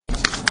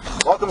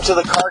Welcome to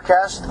the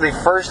CarCast, the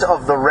first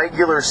of the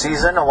regular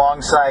season,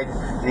 alongside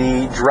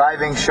the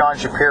driving Sean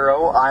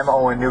Shapiro. I'm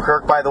Owen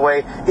Newkirk. By the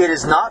way, it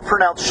is not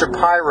pronounced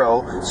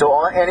Shapiro,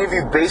 so any of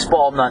you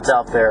baseball nuts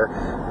out there,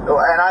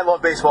 and I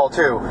love baseball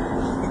too,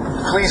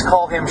 please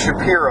call him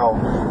Shapiro.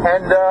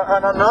 And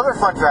another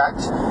fun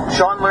fact,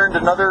 Sean learned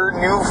another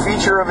new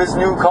feature of his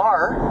new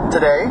car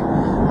today.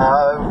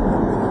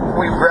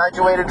 We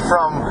graduated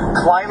from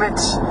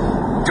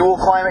dual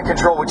climate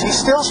control, which he's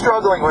still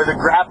struggling with and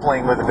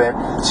grappling with a bit,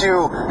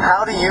 to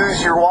how to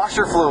use your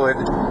washer fluid,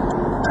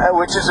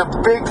 which is a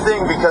big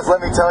thing because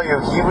let me tell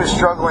you, he was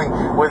struggling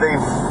with a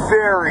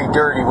very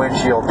dirty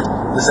windshield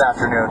this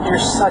afternoon. You're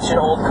such an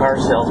old car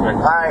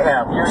salesman. I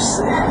am.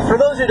 For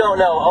those who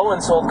don't know, Owen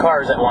sold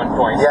cars at one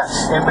point.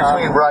 Yes, in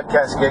between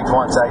broadcast gigs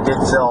once I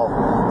did sell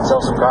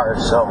some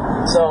cars. So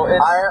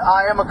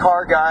I am a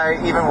car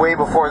guy. Even way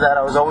before that,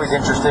 I was always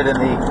interested in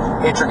the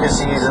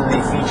intricacies and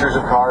the features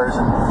of cars,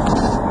 and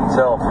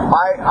so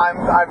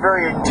I'm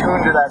very in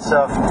tune to that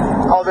stuff.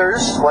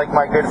 Others, like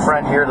my good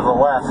friend here to the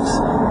left,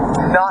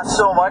 not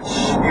so much,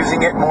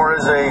 using it more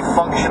as a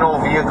functional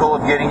vehicle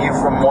of getting you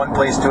from one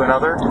place to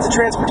another. It's a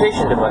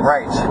transportation device.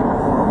 Right,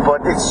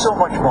 but it's so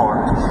much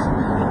more.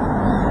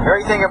 The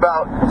great thing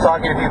about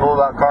talking to people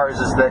about cars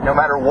is that no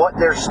matter what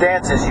their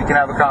stance is, you can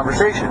have a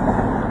conversation.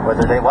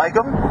 Whether they like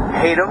them,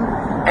 hate them,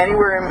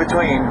 anywhere in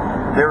between,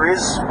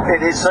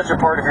 it is such a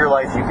part of your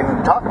life, you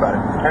can talk about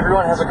it.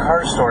 Everyone has a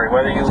car story,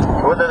 whether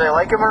they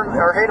like them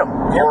or hate them,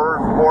 yep. or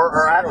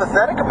are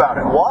apathetic about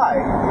it. Why?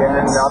 And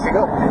then off you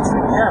go.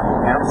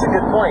 That's a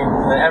good point.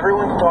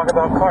 Everyone can talk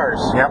about cars.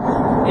 Yep.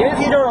 Even if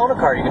you don't own a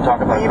car, you can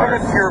talk about cars. Even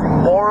if you're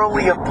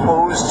morally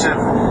opposed to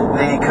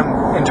the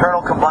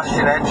internal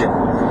combustion engine,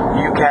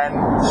 you can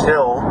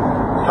still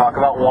talk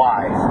about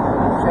why.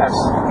 Yes.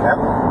 Yep.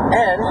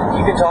 And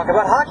you can talk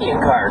about hockey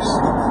and cars.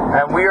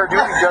 And we are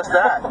doing just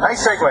that.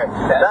 Nice segue.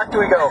 Back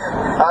we go.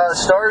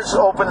 Stars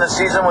open the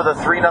season with a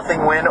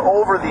 3-0 win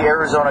over the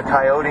Arizona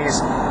Coyotes.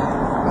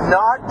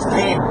 Not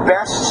the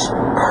best,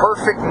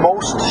 perfect,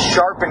 most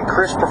sharp and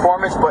crisp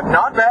performance, but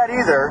not bad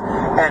either.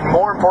 And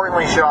more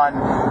importantly, Sean,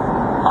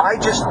 I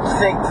just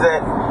think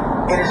that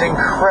it is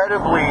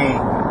incredibly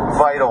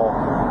vital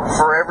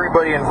for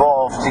everybody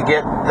involved to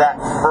get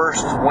that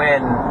first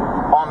win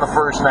on the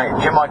first night.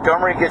 Jim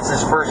Montgomery gets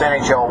his first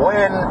NHL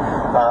win,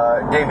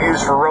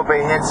 debuts for Roope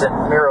Hintz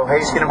and Miro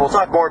Heiskanen. We'll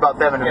talk more about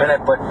them in a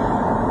minute, but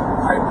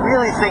I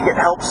really think it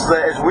helps,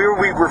 as we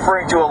were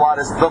referring to a lot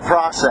as the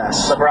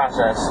process. The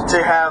process.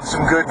 To have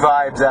some good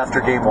vibes after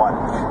game one.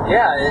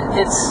 Yeah,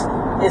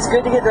 it's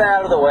good to get that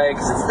out of the way,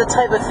 because it's the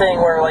type of thing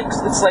where,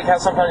 it's like how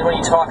sometimes when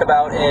you talk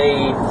about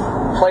a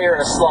player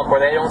in a slump where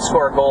they don't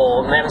score a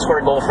goal, and they haven't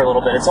scored a goal for a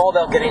little bit, it's all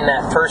about getting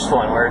that first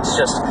one, where it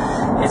starts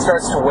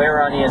to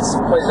wear on you, it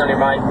plays on your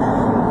mind.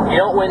 You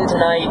don't win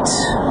tonight,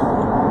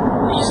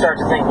 you start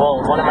to think,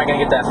 well, when am I going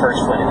to get that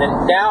first win? And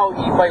then now,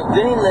 by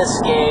winning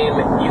this game,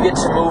 you get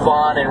to move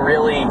on and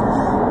really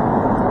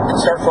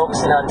start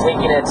focusing on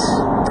taking it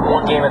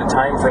one game at a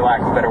time, for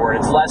lack of a better word.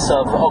 It's less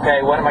of,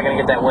 okay, when am I going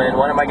to get that win?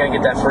 When am I going to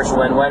get that first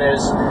win? When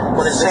is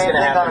this going to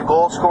happen? On a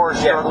goal scorer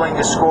struggling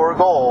to score a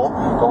goal,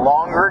 the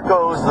longer it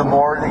goes, the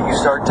more that you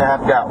start to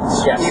have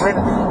doubts. Yes.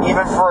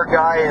 Even for a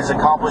guy as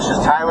accomplished as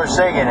Tyler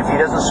Seguin, if he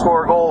doesn't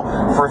score a goal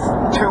for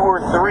 2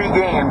 or 3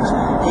 games,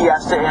 he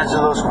has to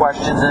answer those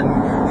questions, and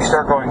you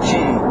start going,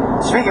 gee.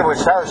 Speaking of which,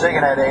 Tyler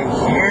Seguin had a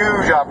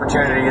huge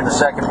opportunity in the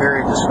second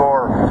period to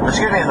score,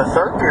 in the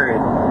third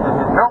period.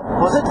 No,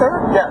 was it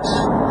third? Yes.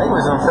 I think it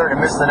was in the third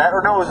and missed the net. Or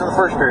no, it was in the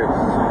first period.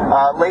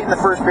 Late in the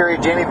first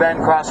period, Jamie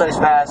Benn,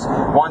 cross-ice pass,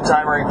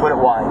 one-timer, he put it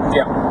wide.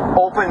 Yeah.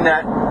 Open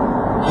net.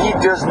 He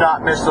does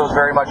not miss those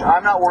very much.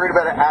 I'm not worried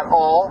about it at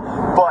all,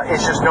 but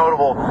it's just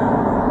notable.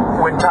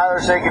 When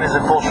Tyler Seguin is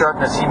at full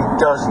sharpness, he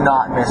does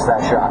not miss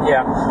that shot.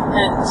 Yeah.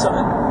 And so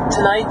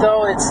tonight,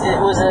 though, it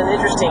was an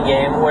interesting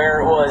game where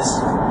it was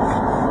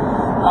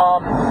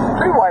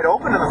pretty wide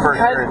open in the first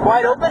period.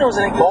 Wide open. It was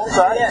both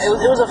sides. Yeah, it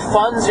was a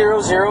fun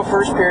 0-0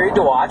 first period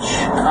to watch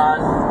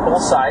on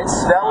both sides.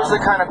 That was the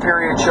kind of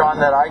period, Sean,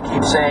 that I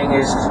keep saying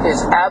is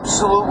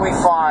absolutely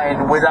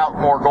fine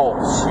without more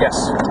goals. Yes.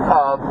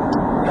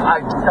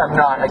 I'm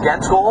not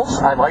against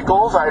goals. I like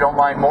goals. I don't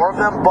mind more of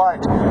them,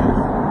 but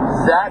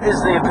that is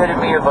the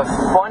epitome of a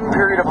fun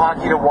period of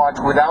hockey to watch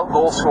without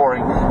goal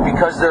scoring,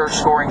 because there are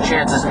scoring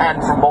chances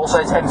and from both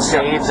sides, and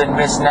saves and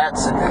missed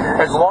nets.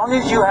 As long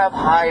as you have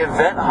high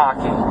event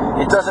hockey,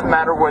 it doesn't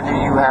matter whether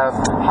you have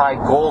high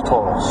goal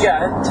totals.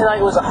 Yeah, and tonight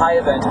was a high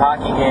event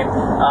hockey game.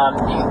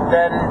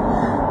 Then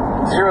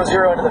 0-0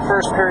 into the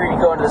first period,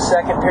 you go into the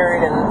second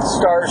period, and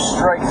Stars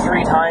strike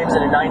 3 times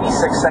in a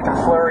 96-second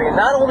flurry. And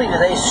not only do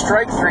they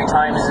strike 3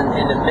 times in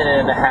a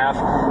minute and a half,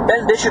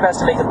 Ben Bishop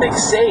has to make a big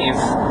save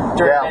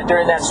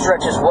during that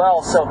stretch as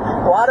well. So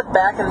a lot of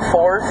back and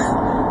forth,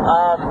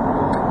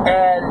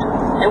 and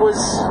it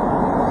was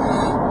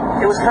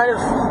kind of,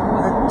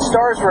 the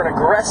Stars were an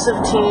aggressive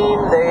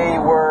team. They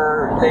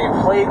They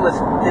played with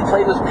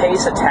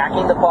pace,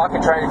 attacking the puck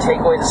and trying to take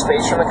away the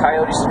space from the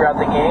Coyotes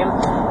throughout the game.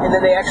 And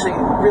then they actually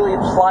really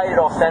applied it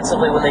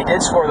offensively when they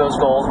did score those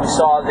goals. We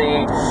saw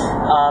the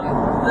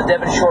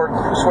Devin Short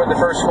who scored the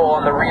first goal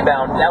on the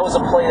rebound. That was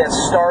a play that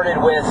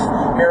started with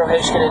Miro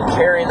Heiskanen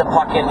carrying the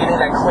puck in, getting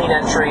that clean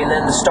entry, and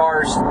then the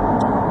Stars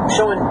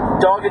showing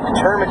dogged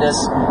determinedness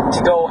to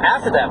go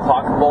after that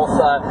puck. Both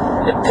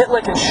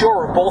Pitlick and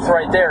Shore were both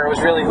right there. It was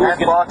really who was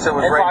going to... Foxa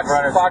was right in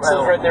front of Foxa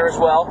was right there as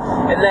well.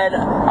 And then,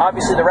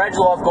 obviously, the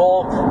Radulov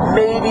goal,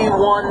 maybe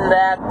one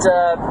that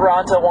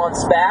Raanta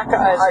wants back.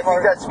 I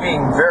think that's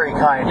being very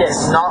kind. Yes.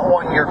 It's not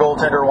one your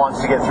goaltender wants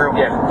to get through.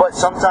 Yeah. But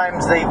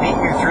sometimes they beat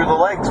you through the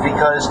legs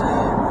because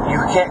you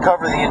can't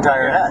cover the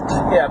entire net.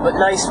 Yeah, but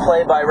nice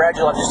play by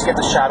Radulov just to get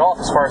the shot off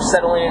as far as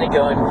settling in and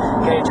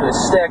getting to his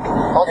stick.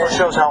 Also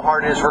shows how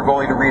hard it is for a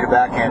goalie to read a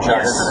backhand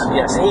shot, isn't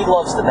it? Yes, he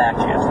loves the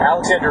backhand.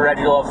 Alexander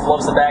Radulov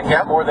loves the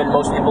backhand more than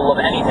most people love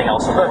anything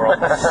else in the world.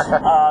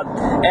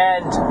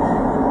 And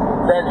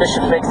then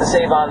Bishop makes the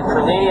save on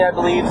Perlini, I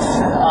believe.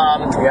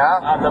 On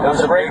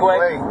the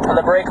breakaway. On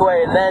the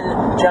breakaway, and then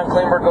John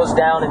Klingberg goes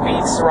down and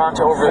beats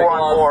Raanta over the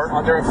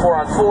glove during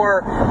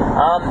 4-on-4.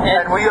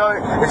 And we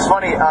are. It's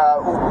funny.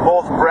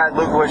 Both Brad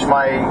Lukowich,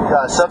 my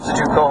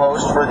substitute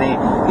co-host for the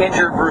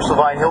injured Bruce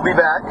Levine, he'll be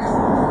back,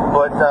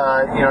 but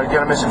he's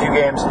going to miss a few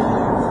games.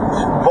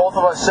 Both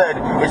of us said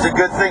it's a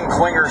good thing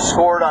Klinger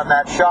scored on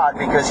that shot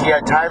because he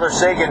had Tyler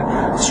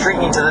Seguin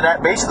streaking to the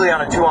net basically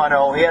on a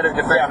 2-on-0. He had a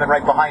defenseman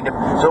right behind him,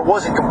 so it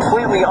wasn't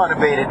completely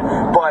unabated.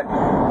 But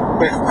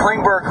if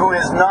Klingberg, who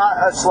is not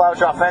a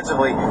slouch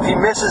offensively, if he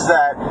misses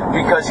that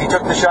because he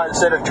took the shot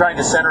instead of trying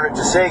to center it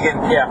to Seguin,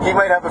 he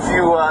might have a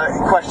few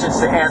questions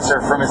to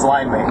answer from his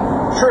line mate.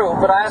 True,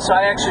 but I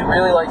actually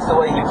really liked the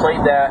way he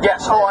played that.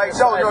 Yes, no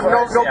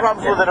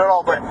problems with it at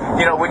all. But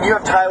when you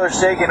have Tyler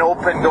Seguin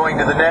open going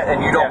to the net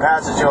and you don't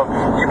pass it to him,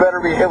 you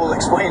better be able to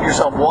explain to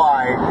yourself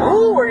why.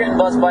 Ooh, we're getting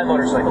buzzed by a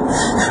motorcycle.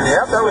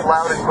 Yep, that was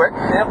loud and quick.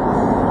 Yep.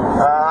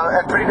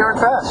 And pretty darn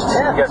fast,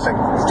 I'm guessing.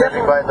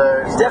 Judging by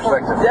the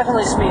perspective.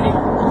 Definitely speedy.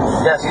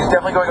 Yes, he's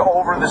definitely going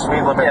over the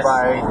speed limit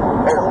by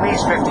at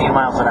least 15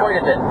 miles an hour. Quite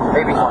a bit.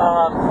 Maybe 20.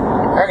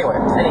 Anywho.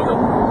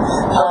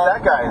 So that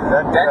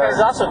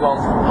guy's also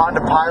going. Honda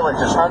Pilot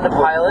just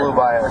flew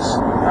by us.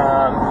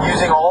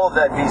 Using all of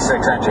that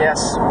V6 engine. Yes.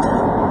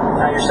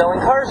 Now you're selling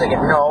cars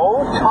again.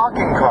 No,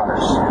 talking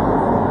cars.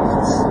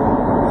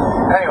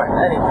 Anyway.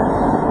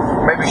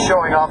 Maybe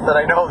showing off that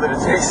I know that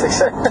it's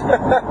V6.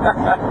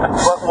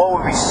 But what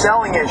we'll be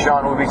selling it,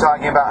 Sean, we'll be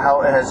talking about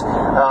how it has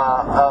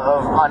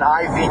an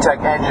iVTEC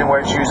engine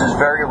which uses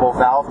variable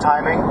valve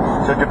timing.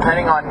 So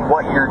depending on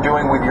what you're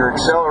doing with your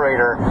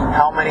accelerator,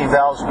 how many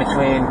valves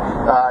between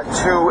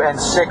 2 and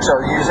 6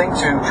 are using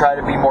to try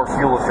to be more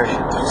fuel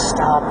efficient.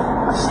 Stop.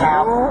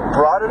 You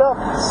brought it up.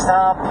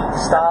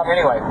 Stop.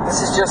 Anyway.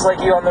 This is just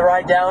like you on the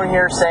ride down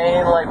here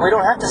saying, we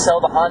don't have to sell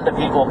to Honda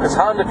people because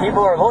Honda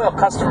people are loyal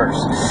customers.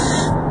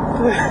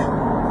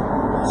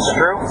 It's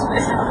true.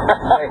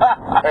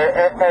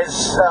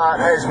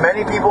 As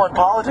many people in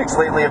politics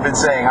lately have been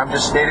saying, I'm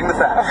just stating the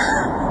facts.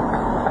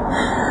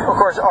 Of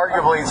course,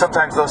 arguably,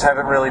 sometimes those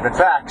haven't really been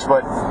facts,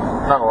 but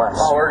nonetheless.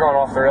 Oh, we're going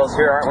off the rails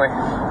here, aren't we?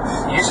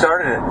 You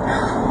started it.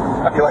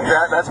 You like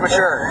that? That's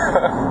mature.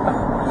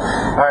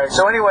 All right,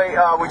 so anyway,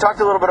 we talked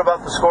a little bit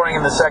about the scoring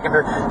in the second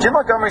period. Jim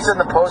Montgomery said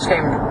in the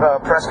post-game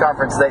press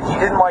conference that he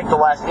didn't like the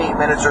last 8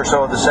 minutes or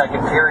so of the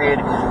second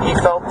period. He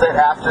felt that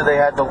after they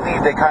had the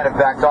lead, they kind of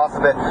backed off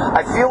a bit.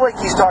 I feel like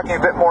he's talking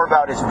a bit more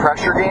about his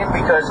pressure game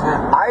because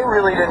I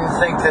really didn't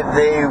think that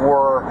they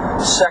were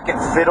second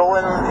fiddle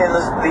in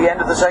the end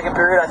of the second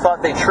period. I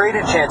thought they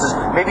traded chances.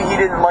 Maybe he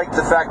didn't like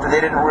the fact that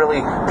they didn't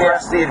really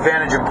press the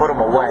advantage and put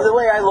them away. Well, the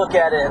way I look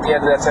at it at the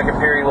end of that second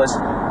period was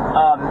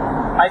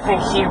I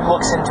think he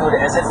looks into it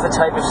as it's the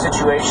type of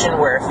situation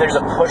where if there's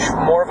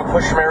more of a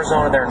push from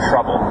Arizona, they're in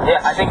trouble.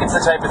 Yeah, I think it's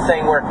the type of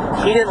thing where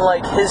he didn't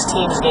like his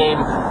team's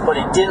game, but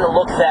it didn't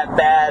look that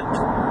bad.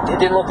 It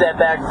didn't look that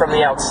bad from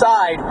the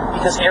outside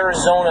because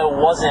Arizona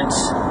wasn't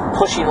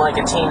pushing like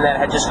a team that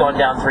had just gone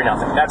down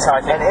 3-0. That's how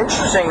I think. And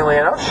interestingly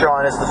enough,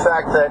 Sean, is the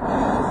fact that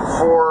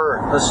for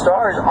the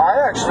Stars,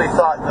 I actually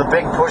thought the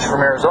big push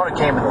from Arizona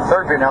came in the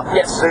third period. Now,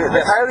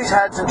 the Coyotes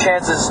had some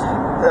chances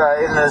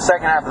in the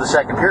second half of the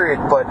second period,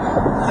 but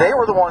they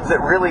were the ones that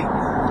really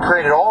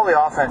created all the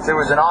offense. There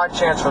was an odd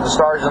chance for the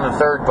Stars in the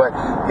third, but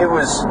it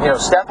was,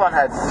 Stepan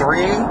had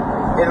 3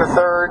 in the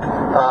third,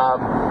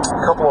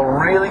 a couple of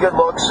really good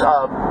looks.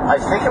 I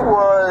think it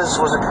was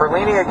it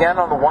Perlini again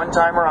on the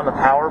one-timer on the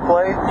power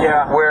play?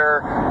 Yeah.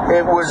 Where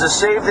it was a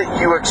save that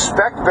you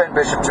expect Ben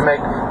Bishop to make,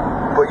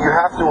 but you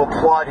have to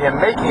applaud him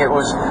making it. It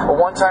was a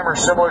one-timer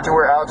similar to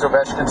where Alex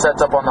Ovechkin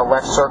sets up on the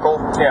left circle,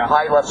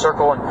 high left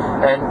circle,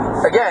 and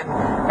again,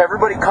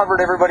 everybody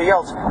covered everybody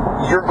else.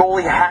 your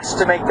goalie has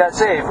to make that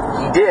save.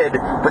 He did,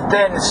 but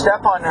then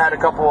Stepan had a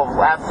couple of,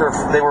 after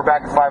they were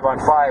back at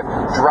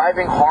 5-on-5,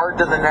 driving hard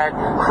to the net,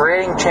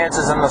 creating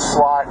chances in the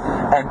slot,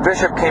 and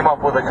Bishop came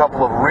up with a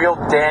couple of real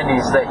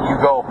dandies that you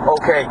go,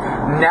 okay,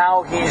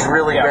 now he's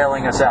really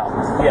bailing us out.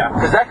 Yeah.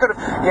 Because that could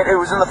have, it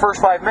was in the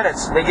first 5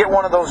 minutes. They get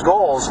one of those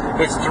goals,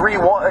 it's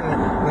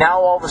 3-1. Now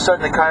all of a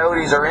sudden the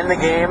Coyotes are in the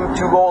game,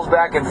 2 goals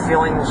back and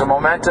feeling some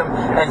momentum,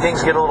 and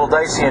things get a little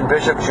dicey, and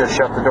Bishop just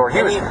shut the door.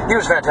 He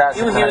was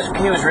fantastic.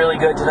 He was really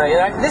good tonight.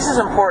 And this is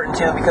important,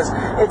 too, because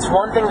it's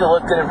one thing to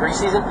look good in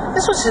preseason.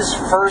 This was his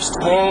first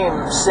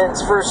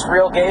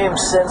real game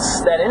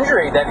since that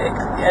injury that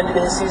ended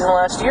his season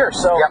last year.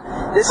 So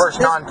first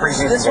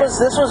non-preseason game.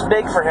 This was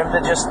big for him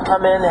to just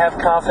come in, have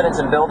confidence,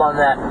 and build on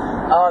that.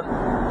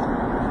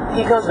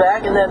 He comes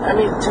back, and then,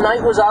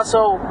 tonight was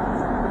also,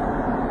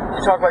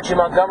 we talk about Jim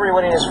Montgomery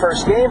winning his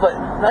first game, but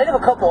night of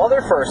a couple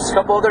other firsts, a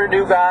couple other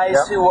new guys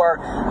who are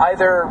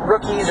either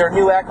rookies or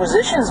new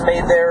acquisitions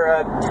made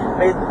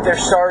their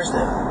stars.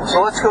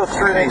 So let's go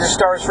through these. Their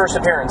stars' first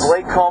appearance.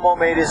 Blake Como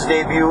made his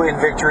debut in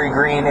Victory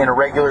Green in a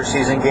regular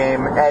season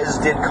game, as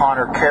did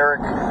Connor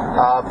Carrick.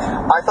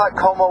 I thought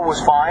Como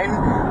was fine.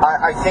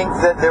 I think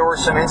that there were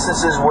some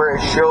instances where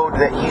it showed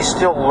that he's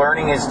still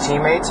learning his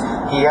teammates.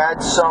 He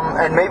had some,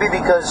 and maybe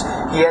because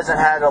he hasn't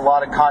had a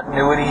lot of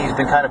continuity, he's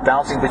been kind of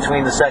bouncing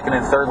between the second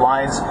and third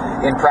lines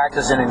in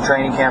practice and in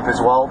training camp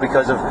as well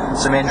because of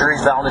some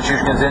injuries. Val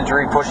Nichushkin's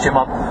injury pushed him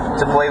up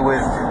to play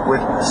with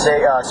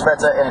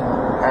Spezza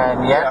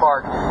and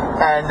Janmark.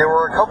 And there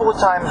were a couple of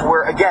times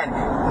where, again,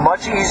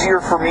 much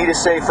easier for me to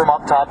say from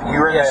up top,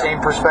 you're in the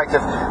same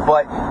perspective,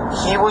 but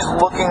he was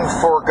looking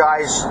for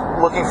guys,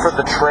 looking for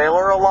the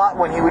trailer a lot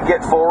when he would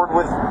get forward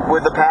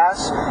with the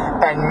pass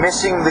and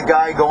missing the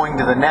guy going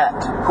to the net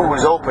who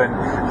was open.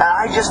 And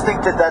I just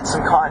think that that's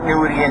some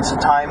continuity and some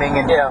timing,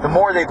 and the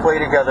more they play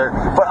together.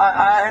 But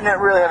I didn't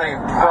really have any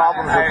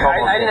problems with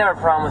Como. I didn't have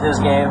a problem with his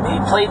game. He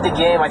played the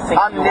game, I think.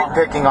 I'm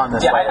nitpicking on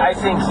this. Yeah, I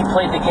think he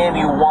played the game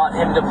you want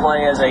him to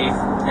play as a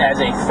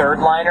third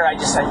liner.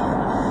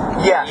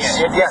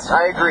 Yes,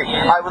 I agree.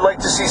 I would like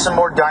to see some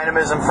more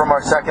dynamism from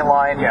our second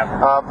line.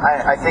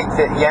 I think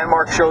that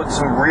Janmark showed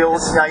some real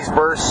nice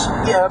bursts.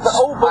 But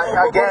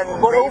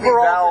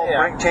overall,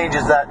 Val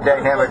changes that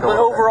dynamic a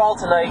little bit. Overall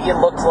tonight, it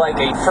looked like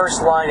a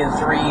first line and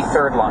 3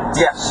 third lines.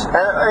 Yes,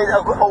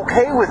 and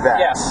okay with that.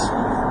 Yes.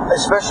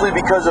 Especially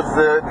because of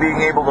the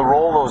being able to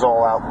roll those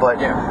all out. But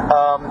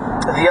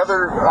the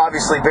other,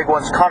 obviously, big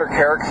ones, Connor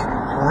Carrick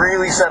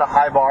really set a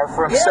high bar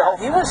for himself.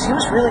 Yeah, he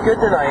was really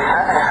good tonight.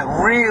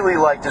 I really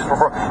liked his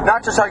performance.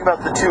 Not just talking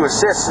about the 2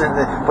 assists,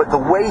 but the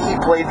way he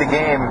played the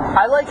game.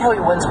 I like how he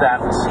wins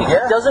battles. He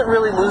doesn't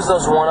really lose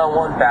those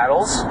one-on-one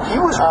battles.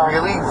 He was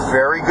really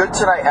very good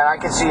tonight, and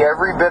I can see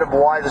every bit of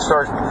why the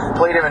Stars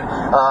played him. And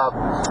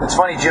it's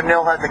funny, Jim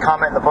Nill had the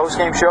comment in the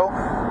postgame show.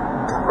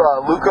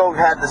 Luco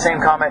had the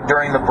same comment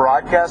during the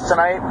broadcast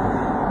tonight.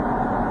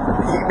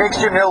 He makes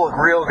Jim Nill look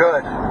real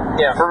good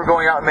for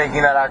going out and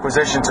making that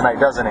acquisition tonight,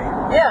 doesn't he?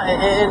 Yeah,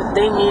 and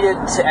they needed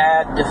to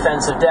add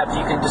defensive depth.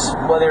 You can just,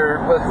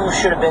 who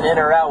should have been in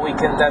or out,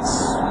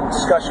 that's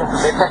discussion for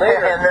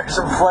later. And there's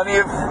plenty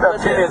of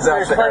opinions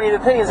out there. There's plenty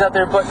of opinions out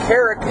there, but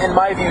Carrick, in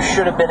my view,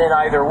 should have been in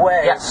either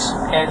way. Yes.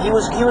 And he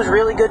was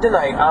really good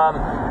tonight.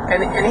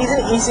 And he's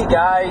an easy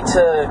guy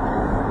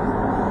to...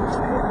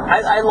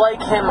 I like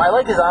him. I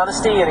like his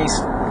honesty, and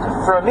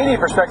from a media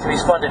perspective,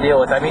 he's fun to deal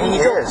with. He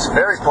is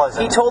very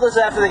pleasant. He told us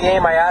after the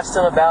game. I asked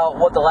him about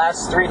what the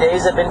last 3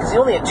 days have been, because he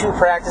only had 2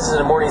 practices and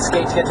a morning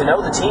skate to get to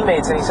know the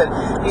teammates. And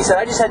he said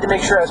I just had to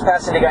make sure I was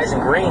passing to guys in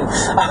green.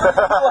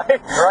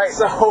 Right.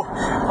 So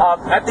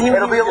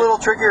it'll be a little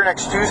trickier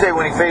next Tuesday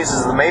when he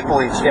faces the Maple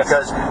Leafs,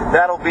 because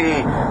that'll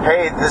be,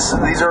 hey,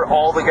 these are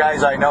all the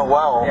guys I know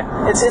well.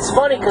 Yeah. It's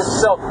funny because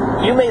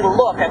you may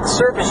look at the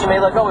surface, you may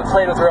look, we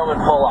played with Roman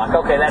Polak.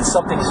 Okay, that's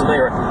something he's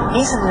familiar with.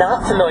 He's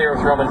not familiar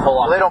with Roman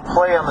Polak. Well, they don't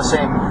play on the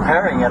same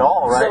pairing at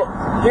all, right? So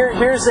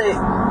here's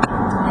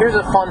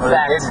a fun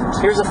fact.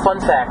 Here's a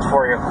fun fact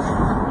for you.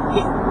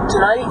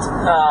 Tonight,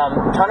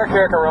 Connor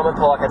Carrick and Roman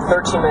Polak had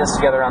 13 minutes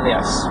together on the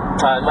ice.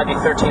 It might be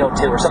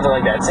 13:02 or something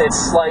like that. It's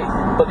slight,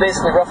 but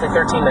basically roughly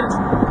 13 minutes.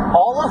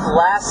 All of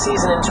last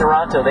season in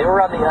Toronto, they were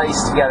on the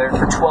ice together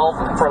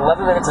for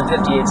 11 minutes and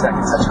 58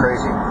 seconds. That's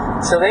crazy.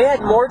 So they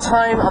had more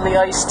time on the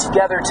ice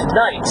together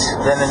tonight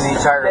than in the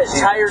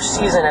entire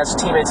season as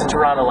teammates in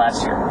Toronto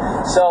last year.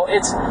 So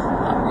and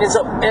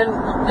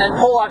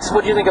Polak's.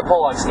 What do you think of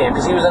Polak's game?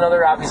 Because he was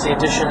another obviously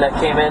addition that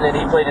came in and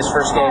he played his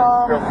first game.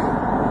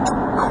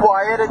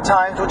 Quiet at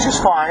times, which is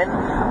fine.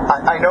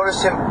 I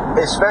noticed him,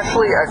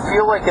 especially, I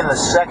feel like in the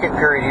second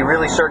period, he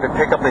really started to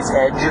pick up his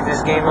edge of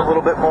his game a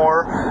little bit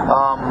more,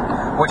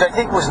 which I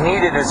think was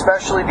needed,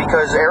 especially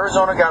because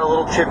Arizona got a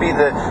little chippy.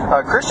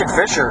 Christian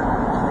Fischer,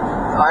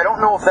 I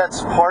don't know if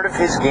that's part of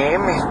his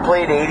game. He's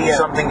played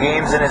 80-something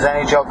games in his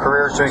NHL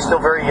career, so he's still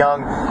very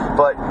young.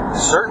 But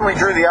certainly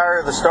drew the ire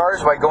of the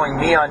stars by going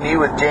knee on knee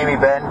with Jamie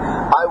Benn.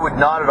 I would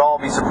not at all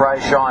be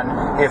surprised, Sean,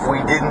 if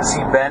we didn't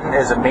see Ben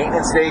as a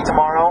maintenance day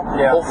tomorrow.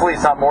 Yeah. Hopefully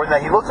it's not more than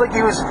that. He looked like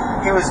he was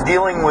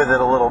dealing with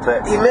it a little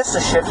bit. He missed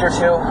a shift or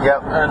two.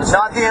 Yep.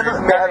 Not the end of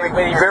the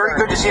very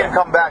good to see him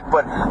come back,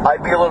 but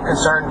I'd be a little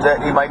concerned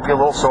that he might be a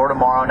little sore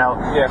tomorrow. Now,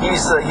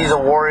 he's a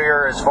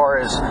warrior as far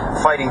as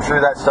fighting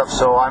through that stuff,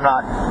 so I'm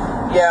not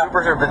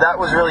super sure, but that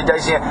was really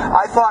dicey.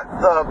 I thought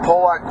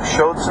Polak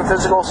showed some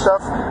physical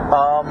stuff,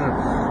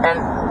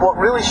 and what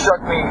really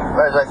struck me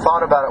as I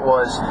thought about it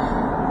was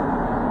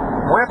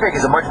Winnipeg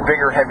is a much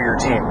bigger, heavier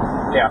team.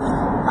 Yeah.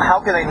 How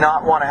can they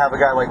not want to have a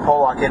guy like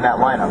Polak in that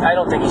lineup? I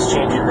don't think he's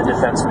changing the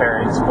defense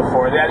pairings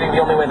before. I think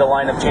the only way the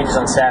lineup changes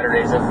on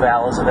Saturdays if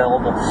Val is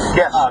available.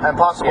 Yes, and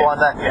possible on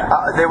that. Yeah.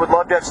 They would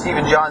love to have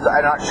Stephen Johns.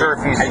 I'm not sure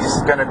if he's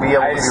going to be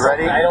able to be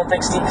ready. I don't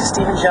think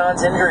Stephen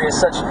Johns' injury is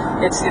such.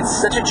 It's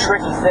such a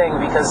tricky thing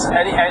because,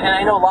 and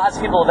I know lots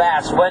of people have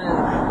asked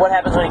what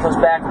happens when he comes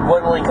back,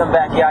 when will he come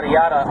back, yada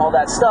yada, all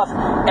that stuff,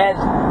 and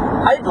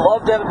I'd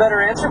love to have a better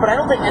answer, but I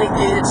don't think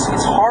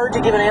it's hard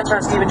to give an answer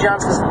on Stephen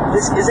Johns because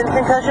this isn't a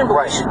concussion,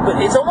 but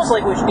but it's almost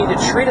like we need to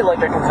treat it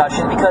like a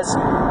concussion because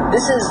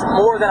this is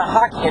more than a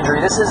hockey injury.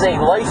 This is a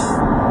life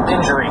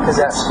injury because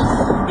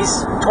he's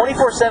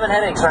 24/7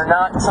 headaches are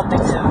not something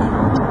to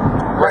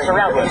mess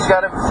around with. He's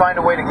got to find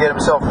a way to get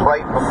himself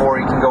right before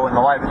he can go in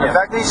the lineup. The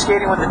fact that he's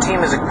skating with the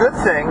team is a good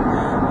thing,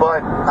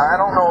 but I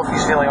don't know if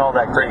he's feeling all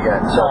that great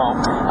yet. So,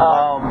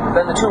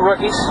 then the two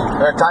rookies.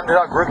 Time to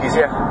talk rookies.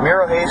 Yeah,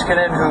 Miro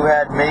Heiskanen, who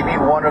had maybe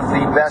one of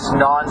the best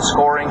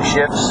non-scoring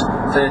shifts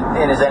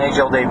in his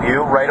NHL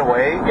debut right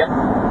away,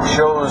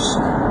 shows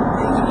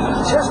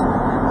he just.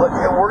 Look,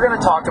 we're going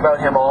to talk about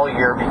him all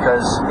year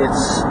because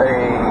it's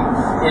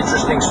a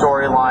interesting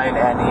storyline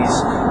and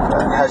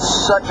has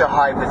such a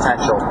high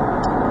potential.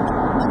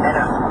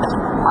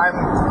 And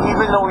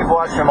even though we've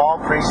watched him all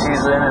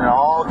preseason and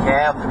all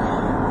camp,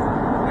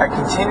 I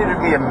continue to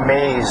be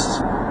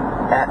amazed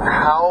at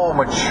how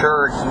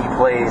mature he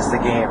plays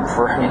the game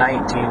for a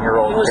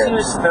 19-year-old kid. He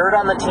was third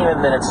on the team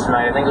in minutes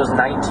tonight. I think it was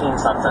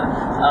 19-something.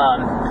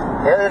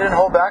 They didn't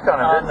hold back on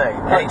him, didn't they?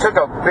 And he took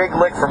a big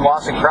lick from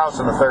Lawson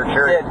Krause in the third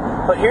period. He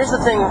did. But here's the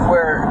thing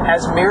where,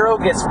 as Miro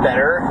gets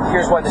better,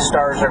 here's why the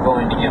Stars are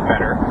going to get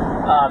better.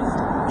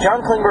 John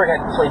Klingberg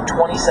had played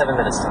 27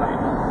 minutes tonight,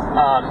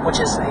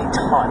 which is a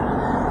ton.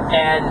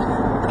 And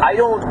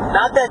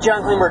not that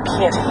John Klingberg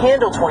can't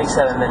handle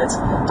 27 minutes.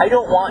 I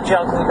don't want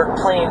John Klingberg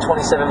playing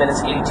 27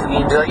 minutes, 82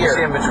 games a year. You'd like to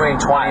see him between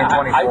 20 and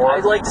 24?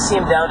 I'd like to see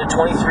him down to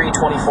 23,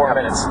 24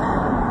 minutes.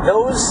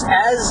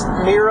 As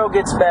Miro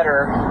gets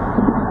better,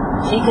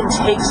 he can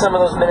take some of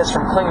those minutes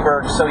from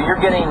Klingberg, so you're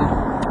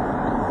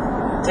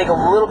take a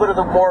little bit of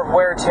the more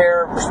wear and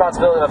tear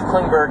responsibility of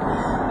Klingberg.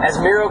 As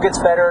Miro gets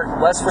better,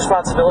 less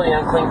responsibility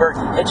on Klingberg,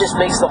 it just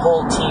makes the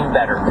whole team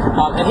better.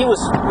 And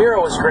Miro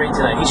was great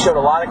tonight. He showed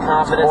a lot of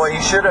confidence. Boy, he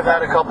should have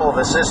had a couple of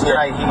assists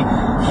tonight.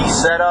 He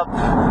set up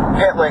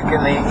Pitlick in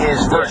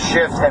his first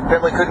shift, and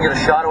Pitlick couldn't get a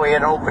shot away. He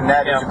had an open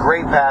net. It was a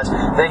great pass.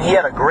 Then he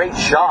had a great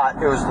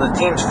shot. It was the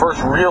team's first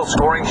real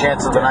scoring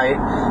chance of the night.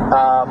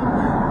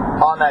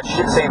 On that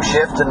same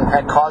shift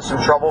and caused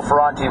some trouble for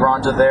Antti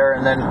Raanta there,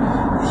 and then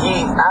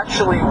he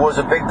actually was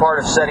a big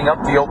part of setting up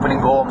the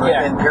opening goal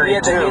in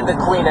period 2. He had the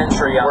clean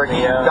entry where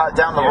he got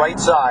down the right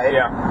side,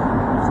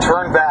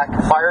 turned back,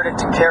 fired it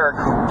to Carrick,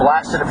 who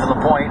blasted it from the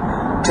point,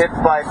 tipped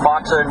by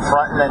Foxa in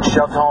front, and then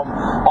shoved home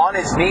on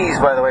his knees,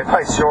 by the way,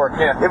 by Short.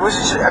 It was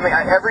just,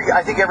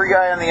 I think every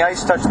guy on the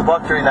ice touched the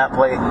puck during that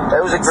play.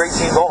 That was a great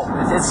team goal.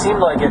 It seemed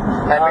like it.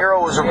 And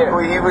Miro was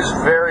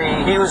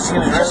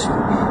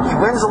he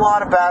wins a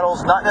lot of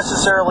battles, not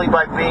necessarily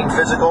by being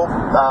physical,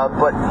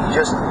 but he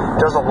just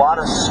does a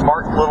lot of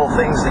smart little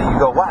things that you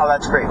go, wow,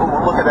 that's great. Ooh,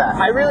 look at that.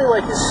 I really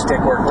like his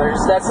stick work.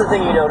 That's the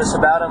thing you notice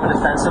about him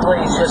defensively.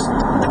 He's just,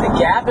 the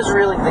gap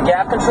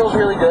control is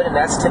really good, and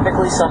that's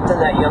typically something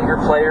that younger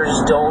players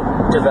don't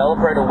develop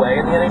right away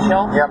in the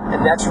NHL.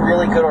 And that's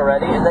really good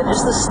already. And then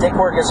just the stick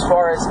work as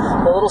far as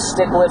the little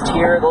stick lift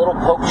here, the little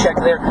poke check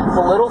there,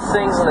 the little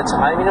things and the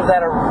timing of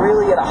that are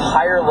really at a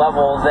higher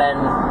level than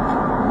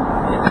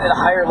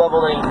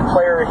a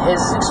player in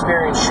his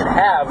experience should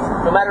have,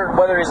 no matter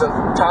whether he's a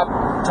top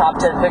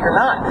 10 pick or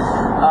not.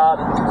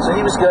 So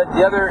he was good.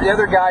 The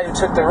other guy who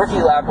took the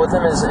rookie lap with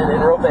him is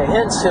in Roope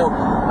Hintz, who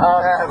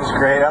that was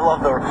great. I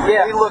love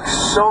he looks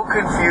so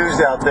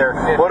confused out there.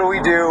 What do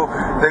we do?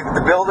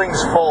 The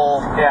building's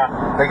full.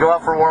 They go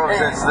out for warm-ups.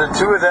 It's the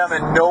two of them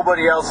and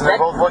nobody else, and they're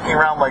both looking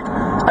around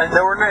and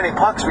there weren't any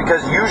pucks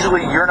because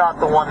usually you're not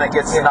the one that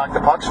gets to knock the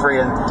pucks free.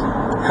 And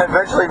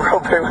eventually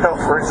Roope went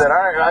over and said,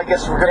 all right, I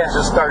guess we're going to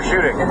just start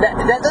shooting. And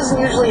that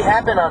doesn't usually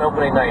happen on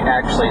opening night,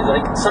 actually. A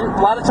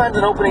lot of times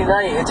on opening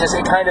night, it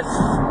kind of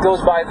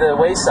goes by the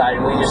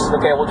wayside, and we'll just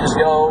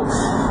go,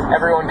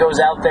 everyone goes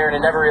out there, and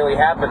it never really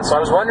happens. So I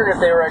was wondering if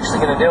they were actually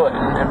going to do it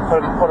and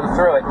put them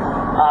through it.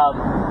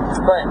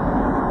 But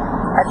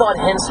I thought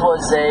Hintz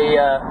was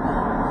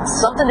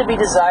something to be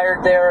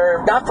desired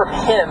there, not from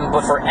him,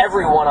 but for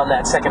everyone on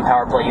that second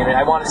power play unit.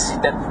 I want to see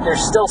that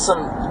there's still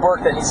some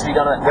work that needs to be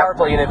done on that power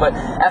play unit, but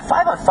at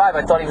 5-on-5,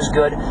 I thought he was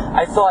good.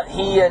 I thought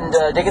he and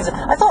Dickinson,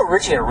 I thought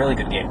Richie had a really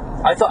good game.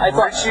 I thought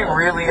Richie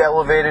really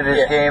elevated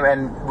his game,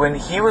 and when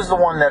he was the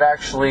one that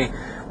actually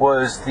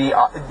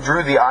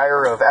drew the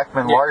ire of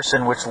Ekman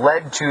Larson, which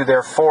led to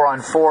their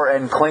 4-on-4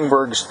 and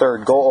Klingberg's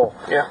third goal.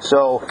 Yeah.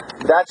 So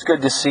that's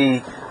good to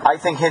see. I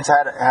think Hintz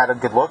had a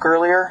good look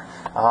earlier,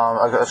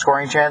 a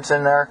scoring chance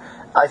in there.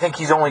 I think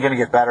he's only going to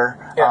get better.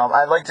 Yeah.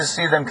 I'd like to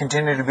see them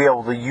continue to be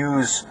able to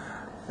use.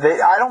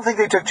 I don't think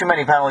they took too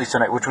many penalties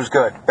tonight, which was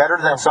good. Better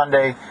than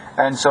Sunday,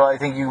 and so I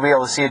think you'll be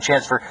able to see a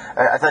chance for.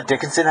 I thought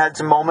Dickinson had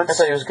some moments. I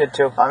thought he was good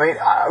too. I mean,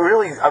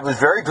 I was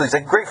very pleased.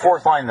 Like, great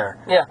fourth line there.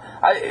 Yeah,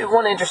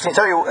 one interesting. I'll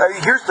tell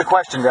you, here's the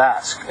question to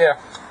ask. Yeah.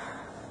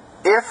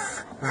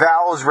 If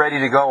Val is ready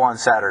to go on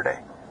Saturday,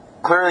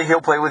 clearly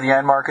he'll play with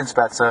Janmark and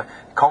Spezza.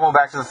 Como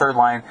back to the third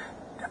line.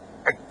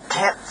 I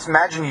can't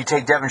imagine you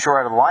take Devon Shore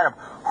out of the lineup.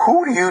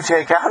 Who do you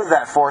take out of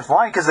that fourth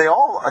line? Because they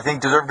all, I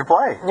think, deserve to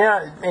play.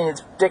 Yeah, I mean,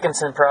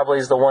 Dickinson probably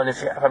is the one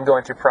if I'm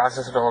going through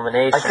process of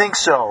elimination. I think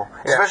so.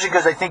 Yeah. Especially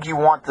because I think you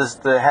want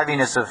the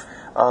heaviness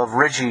of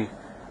Richie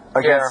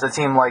against a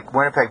team like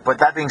Winnipeg. But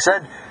that being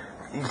said,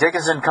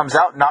 Dickinson comes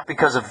out not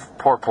because of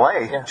poor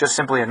play, just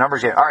simply a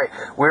numbers game. All right,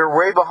 we're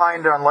way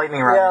behind on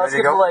lightning round. Yeah, let's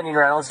get the lightning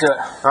round. Let's do it.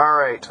 All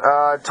right,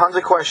 tons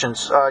of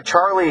questions.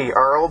 Charlie,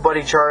 our old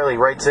buddy Charlie,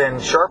 writes in: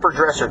 sharper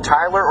dresser,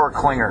 Tyler or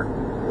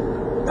Klinger?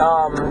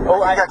 I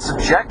think that's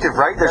subjective,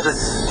 right?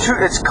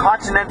 It's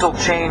continental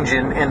change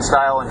in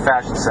style and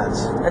fashion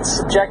sense. It's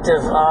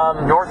subjective.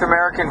 North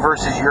American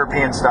versus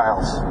European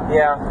styles.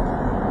 Yeah.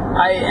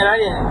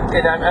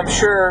 I'm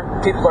sure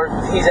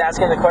he's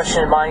asking the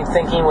question in mind,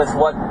 thinking with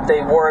what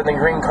they wore on the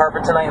green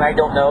carpet tonight, and I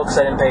don't know because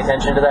I didn't pay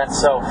attention to that.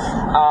 So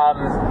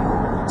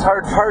it's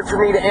hard for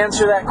me to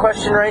answer that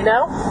question right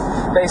now,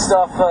 based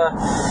off.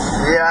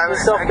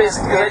 It's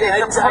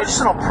a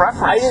personal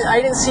preference.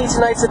 I didn't see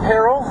tonight's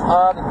apparel.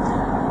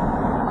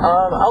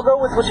 I'll go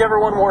with whichever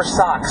one wore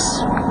socks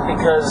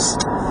because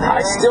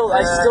I still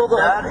don't.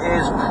 That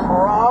is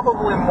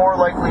probably more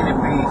likely to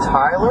be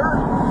Tyler,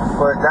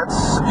 but that's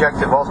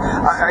subjective. Also,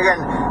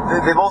 again,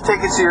 they both take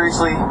it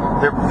seriously.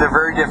 They're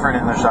very different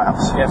in their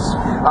styles. Yes.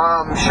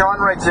 Sean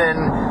writes in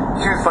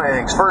two funny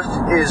things. First,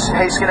 is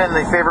Heiskanen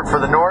the favorite for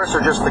the Norris or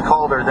just the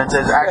Calder? Then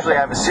says, actually,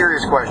 I have a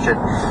serious question.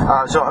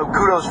 So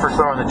kudos for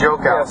throwing the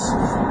joke out. Yes.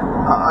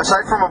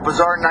 Aside from a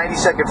bizarre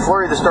 90-second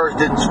flurry, the Stars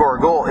didn't score a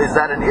goal. Is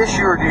that an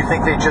issue, or do you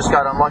think they just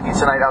got unlucky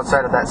tonight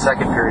outside of that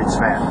second period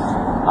span?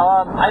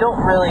 I don't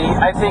really.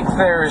 I think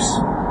there's.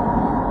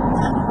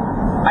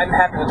 I'm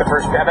happy with the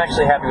first. I'm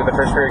actually happy with the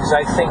first period because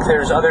I think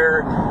there's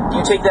other.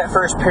 You take that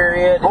first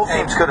period. Both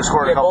teams could have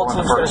scored a couple both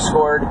in the teams could have first.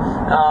 scored.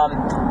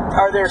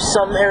 Are there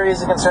some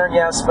areas of concern?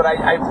 Yes, but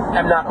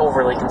I'm not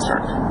overly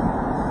concerned.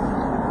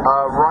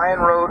 Ryan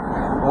wrote,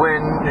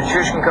 when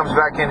Nichushkin comes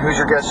back in, who's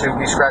your guess who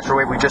be scratch or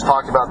wave? We just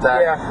talked about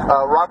that. Yeah.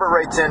 Robert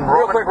writes in,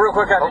 Real quick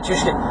on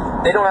Nichushkin.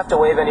 They don't have to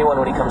waive anyone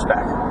when he comes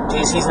back.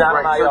 He's not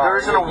right, on IR. So there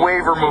isn't a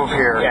waiver move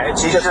here. Yeah,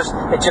 it's just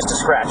a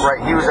scratch.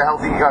 Right, he was a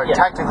healthy,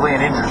 technically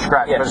an injured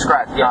scratch, but a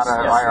scratch, not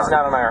an IR. He's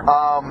not on IR.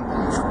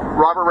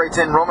 Robert writes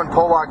in, Roman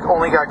Polak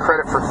only got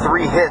credit for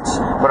 3 hits,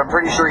 but I'm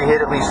pretty sure he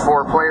hit at least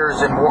 4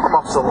 players in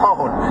warm-ups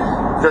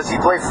alone. Does he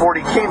play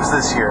 40 games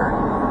this year?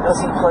 Does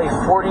he play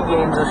 40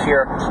 games this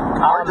year?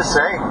 Hard to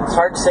say. It's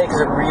hard to say because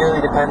it really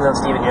depends on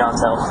Stephen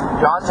John's health.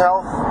 John's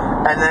health,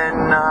 and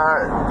then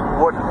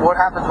what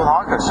happens with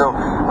Honka. So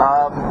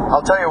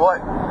I'll tell you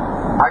what,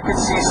 I could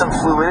see some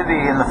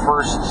fluidity in the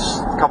first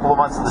couple of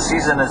months of the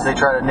season as they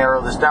try to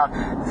narrow this down.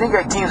 I think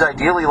teams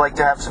ideally like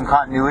to have some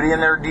continuity in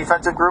their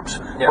defensive groups,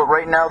 but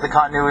right now the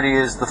continuity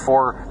is the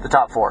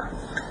top 4.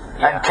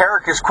 Yeah. And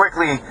Carrick is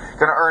quickly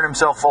going to earn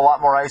himself a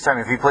lot more ice time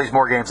if he plays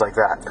more games like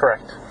that.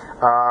 Correct.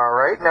 All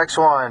right, next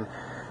one.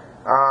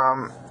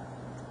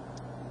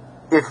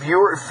 If you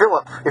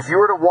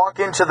were to walk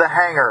into the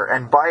hangar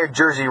and buy a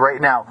jersey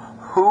right now,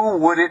 who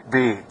would it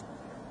be?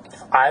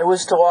 If I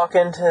was to walk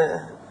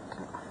into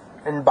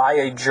and buy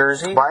a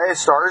jersey? Buy a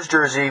Stars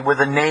jersey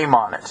with a name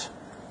on it,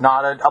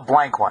 not a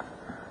blank one.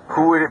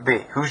 Who would it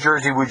be? Whose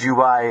jersey would you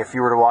buy if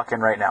you were to walk in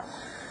right now?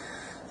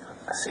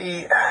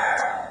 See,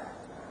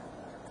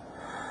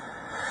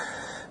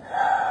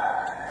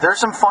 there's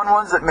some fun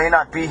ones that may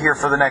not be here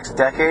for the next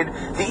decade.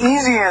 The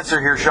easy answer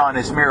here, Sean,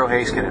 is Miro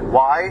Heiskanen.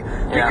 Why?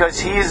 Yeah.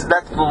 Because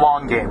that's the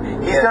long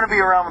game. He's going to be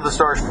around with the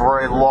Stars for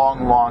a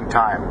long, long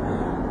time.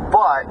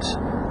 But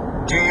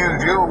do you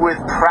do it with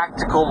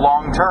practical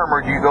long term,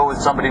 or do you go with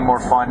somebody more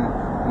fun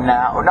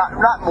now?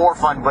 Not more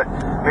fun, but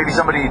maybe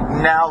somebody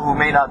now who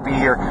may not be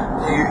here.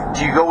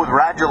 Do you go with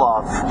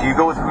Radulov? Do you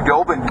go with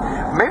Hudobin?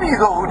 Maybe you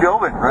go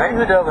Hudobin, right?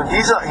 Hudobin.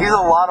 He's a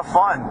lot of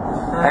fun.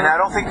 And I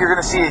don't think you're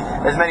going to see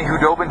as many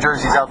Hudobin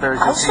jerseys out there as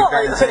you'll see.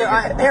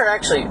 Here,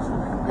 actually,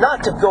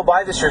 not to go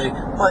buy this jersey,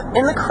 but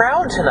in the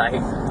crowd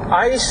tonight,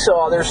 I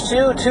saw there's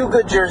two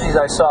good jerseys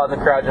I saw in the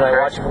crowd tonight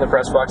watching from the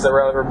press box at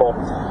Rutherford Bowl.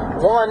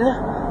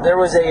 One, there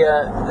was a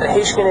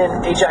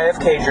Heiskanen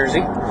HIFK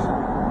jersey.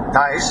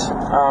 Nice.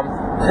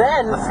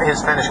 Then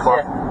His finish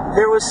club.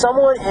 there was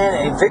someone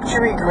in a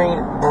Victory Green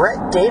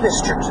Brett Davis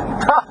jersey.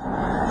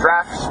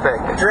 Draft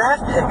pick.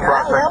 Draft pick.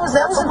 That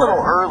was a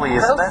little early,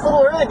 isn't it? That was a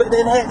little early, but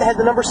then had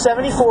the number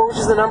 74, which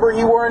is the number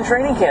he wore in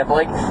training camp.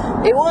 Like,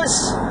 it was...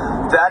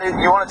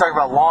 You want to talk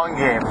about long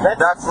game.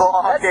 That's the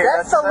long game.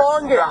 That's the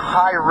long game. The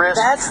high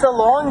risk. That's the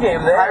long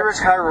game there. High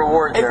risk, high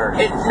reward there.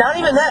 Not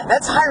even that.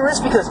 That's high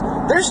risk because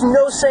there's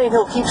no saying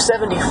he'll keep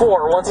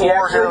 74 once he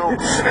actually...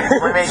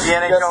 Or make the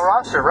NHL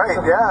roster,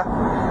 right, yeah.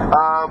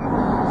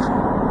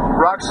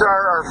 Rockstar,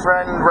 our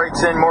friend,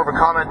 writes in more of a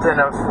comment than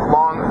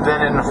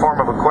in the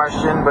form of a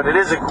question, but it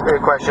is a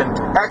question.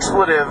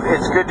 Expletive,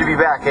 it's good to be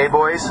back, eh,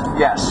 boys?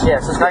 Yes,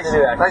 it's nice to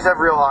be back. Nice to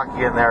have real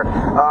hockey in there.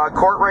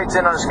 Court writes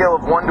in on a scale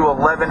of 1 to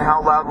 11,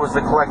 how loud was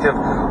the collective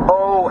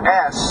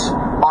OS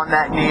on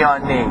that knee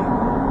on knee?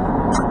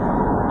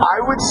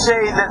 I would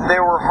say that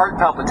there were heart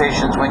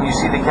palpitations when you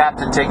see the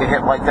captain take a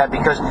hit like that,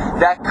 because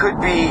that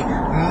could be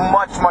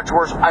much, much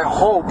worse. I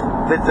hope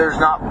that there's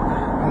not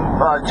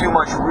too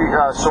much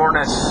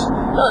soreness.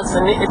 No, it's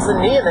the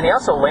knee, and then he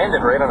also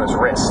landed right on his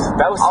wrist.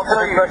 I'll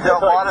tell you,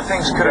 a lot of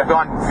things could have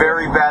gone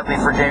very badly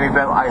for Jamie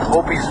Benn. I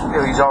hope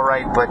he's all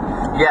right, but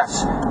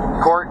yes,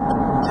 Court,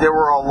 there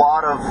were a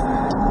lot of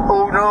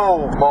oh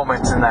no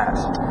moments in that.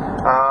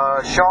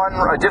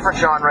 A different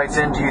Sean writes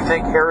in, do you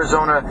think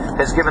Arizona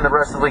has given the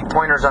rest of the league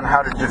pointers on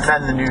how to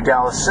defend the new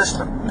Dallas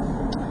system?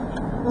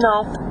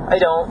 No, I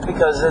don't,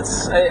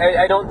 because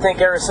I don't think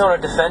Arizona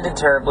defended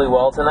terribly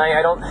well tonight.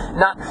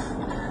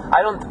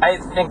 I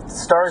think the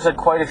Stars had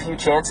quite a few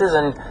chances,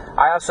 and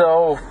I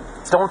also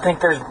don't think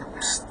there's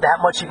that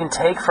much you can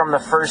take from the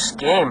first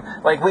game.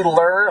 Like, we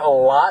learn a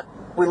lot.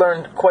 We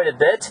learned quite a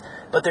bit,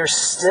 but there's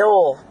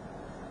still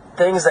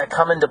things that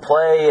come into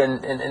play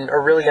and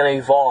are really going to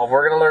evolve.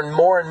 We're going to learn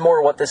more and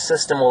more what this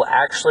system will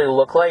actually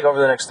look like over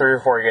the next 3 or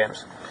 4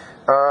 games.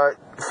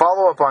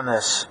 Follow up on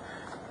this.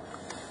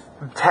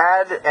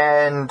 Tad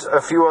and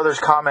a few others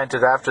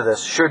commented after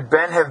this, should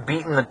Ben have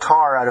beaten the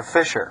tar out of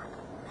Fisher?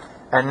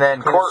 And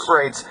then Court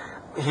writes,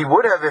 he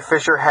would have if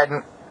Fisher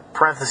hadn't,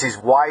 parentheses,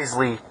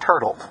 wisely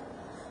turtled.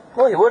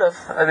 Well, he would have.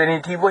 I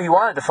mean, he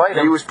wanted to fight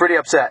him. He was pretty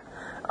upset.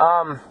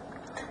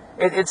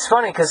 It's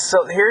funny, because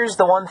here's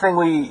the one thing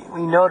we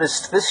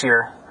noticed this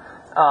year.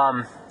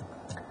 And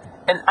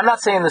I'm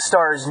not saying the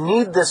Stars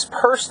need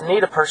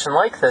a person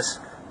like this,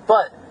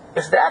 but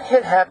if that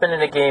hit happened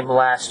in a game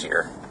last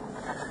year,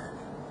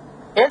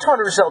 Antoine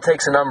Roussel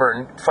takes a number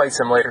and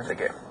fights him later in the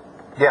game.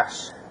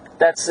 Yes.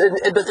 But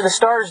the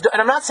Stars,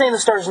 and I'm not saying the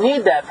Stars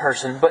need that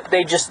person, but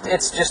it's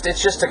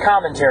just a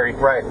commentary.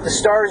 Right. The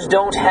Stars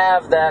don't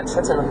have that.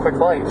 That's in a quick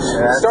light.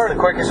 Yeah, that's the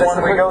quickest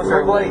one we go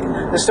through.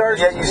 The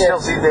Stars. Yet you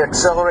still see the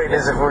accelerate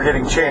as if we're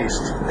getting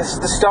chased.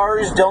 The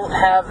Stars don't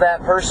have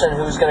that person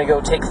who's going to go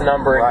take the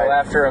number and go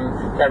after him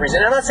for that reason.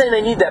 And I'm not saying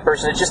they need that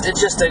person. It's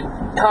just a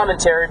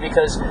commentary,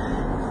 because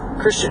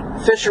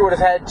Fisher would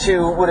have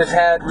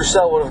had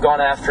Roussel would have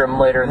gone after him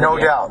later in the game.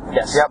 No doubt.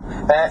 Yes. Yep.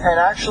 And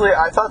actually,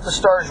 I thought the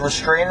Stars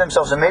restrained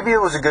themselves, and maybe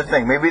it was a good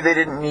thing. Maybe they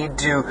didn't need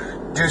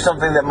to do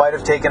something that might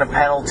have taken a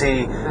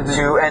penalty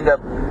to end up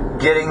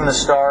getting the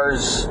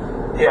Stars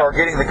or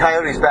getting the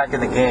Coyotes back in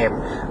the game.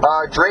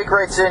 Drake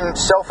writes in,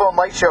 cell phone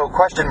light show, ?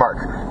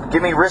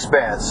 Give me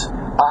wristbands.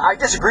 I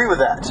disagree with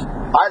that.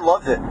 I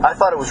loved it. I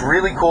thought it was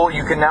really cool.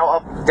 You can now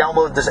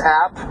download this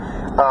app.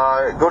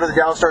 Go to the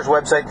Dallas Stars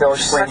website. They'll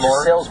explain more. You're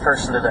such a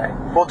salesperson today.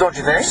 Well, don't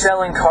you think? You're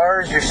selling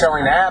cars. You're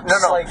selling apps. No.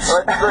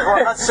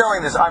 I'm not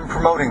selling this. I'm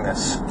promoting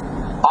this.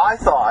 I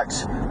thought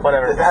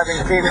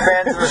having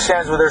fans in the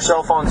stands with their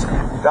cell phones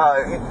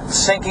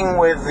syncing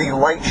with the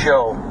light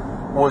show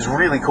was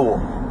really cool.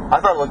 I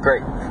thought it looked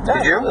great.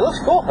 Did you? It looks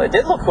cool. It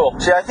did look cool.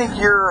 See, I think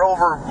you're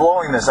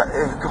overblowing this,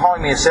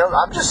 calling me a sales.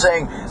 I'm just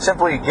saying,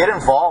 simply get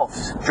involved.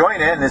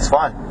 Join in. It's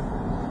fun.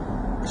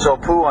 So,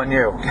 poo on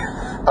you.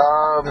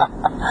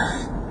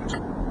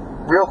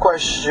 Real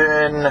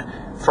question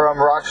from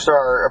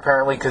Rockstar,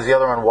 apparently, because the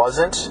other one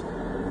wasn't.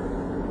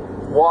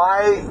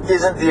 Why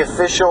isn't the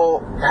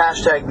official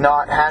hashtag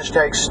not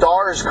hashtag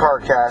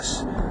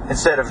StarsCarcast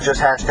instead of just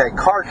hashtag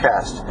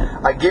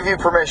CarCast? I give you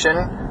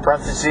permission,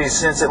 parentheses,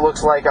 since it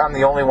looks like I'm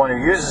the only one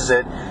who uses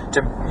it,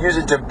 to use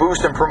it to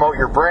boost and promote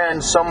your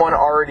brand. Someone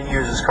already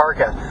uses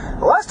CarCast.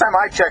 The last time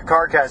I checked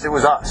CarCast, it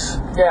was us.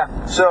 Yeah.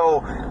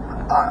 So,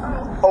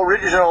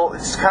 original,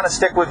 kind of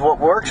stick with what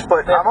works,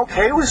 but I'm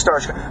okay with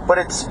Stars. But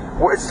it's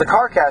the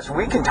CarCast.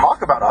 We can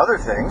talk about other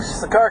things.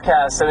 It's the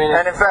CarCast. I mean,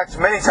 and in fact,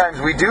 many times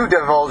we do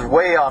divulge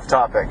way off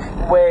topic.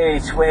 Way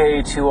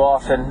too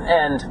often.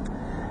 And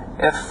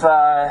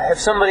if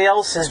somebody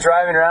else is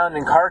driving around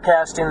and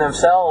CarCasting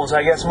themselves,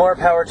 I guess more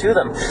power to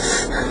them.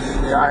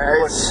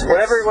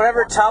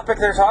 Whatever topic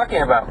they're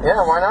talking about.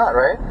 Yeah, why not,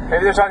 right?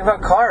 Maybe they're talking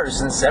about cars,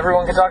 since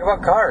everyone can talk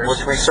about cars.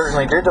 Which we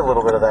certainly did a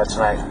little bit of that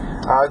tonight.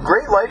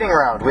 Great lighting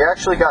round. We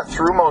actually got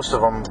through most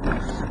of them.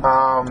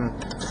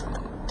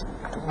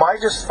 My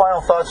just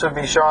final thoughts would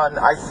be, Sean,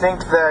 I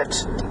think that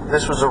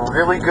this was a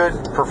really good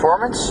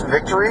performance,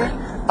 victory.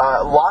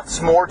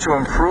 Lots more to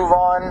improve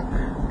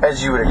on,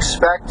 as you would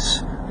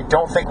expect. I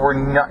don't think we're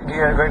not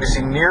going to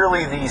see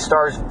nearly the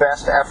Stars'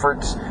 best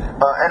efforts.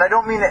 And I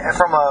don't mean it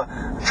from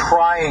a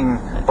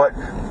trying, but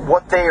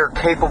what they are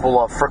capable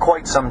of for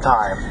quite some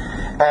time.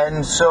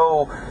 And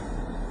so,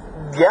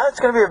 yeah, it's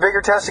going to be a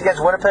bigger test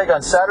against Winnipeg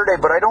on Saturday,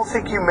 but I don't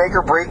think you make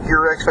or break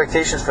your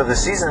expectations for the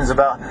seasons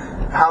about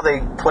how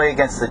they play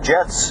against the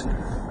Jets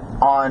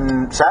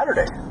on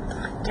Saturday.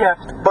 Yeah.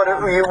 But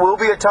it will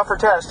be a tougher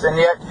test, and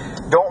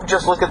yet don't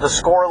just look at the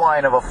score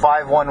line of a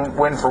 5-1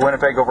 win for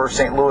Winnipeg over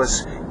St.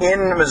 Louis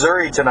in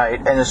Missouri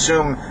tonight and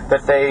assume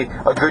that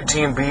a good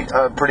team beat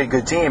a pretty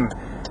good team.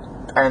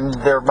 And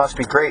there must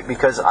be great,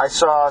 because I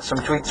saw some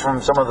tweets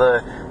from some of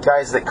the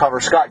guys that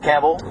cover Scott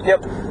Campbell.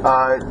 Yep.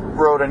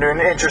 Wrote an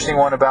interesting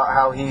one about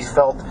how he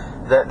felt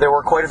that there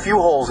were quite a few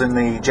holes in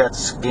the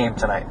Jets game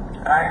tonight.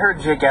 I heard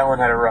Jake Allen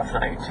had a rough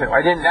night too.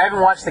 I haven't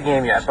watched the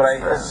game yet, but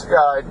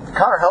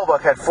Connor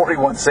Hellebuyck had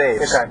 41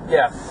 saves. Okay.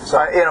 Yeah. So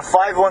in a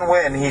 5-1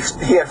 win,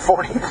 he had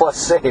 40 plus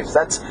saves.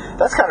 That's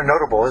kind of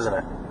notable, isn't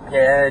it?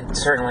 Yeah, it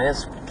certainly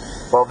is.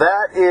 Well,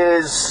 that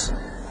is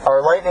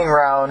our lightning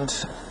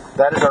round.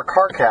 That is our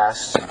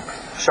CarCast.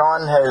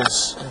 Sean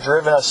has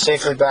driven us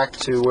safely back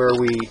to where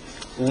we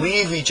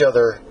leave each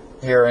other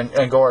here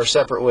and go our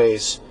separate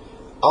ways.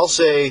 I'll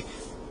say,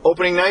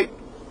 opening night,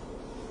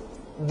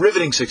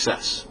 riveting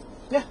success.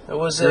 Yeah, it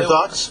was. Your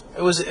thoughts?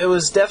 It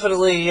was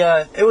definitely.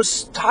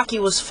 Hockey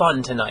was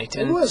fun tonight.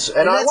 It was,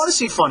 and I want to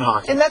see fun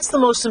hockey. And that's the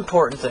most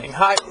important thing.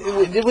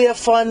 Did we have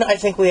fun? I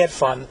think we had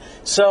fun.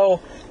 So,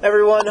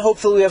 everyone,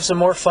 hopefully we have some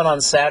more fun on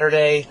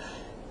Saturday.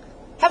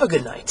 Have a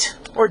good night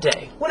or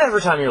day, whatever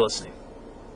time you're listening.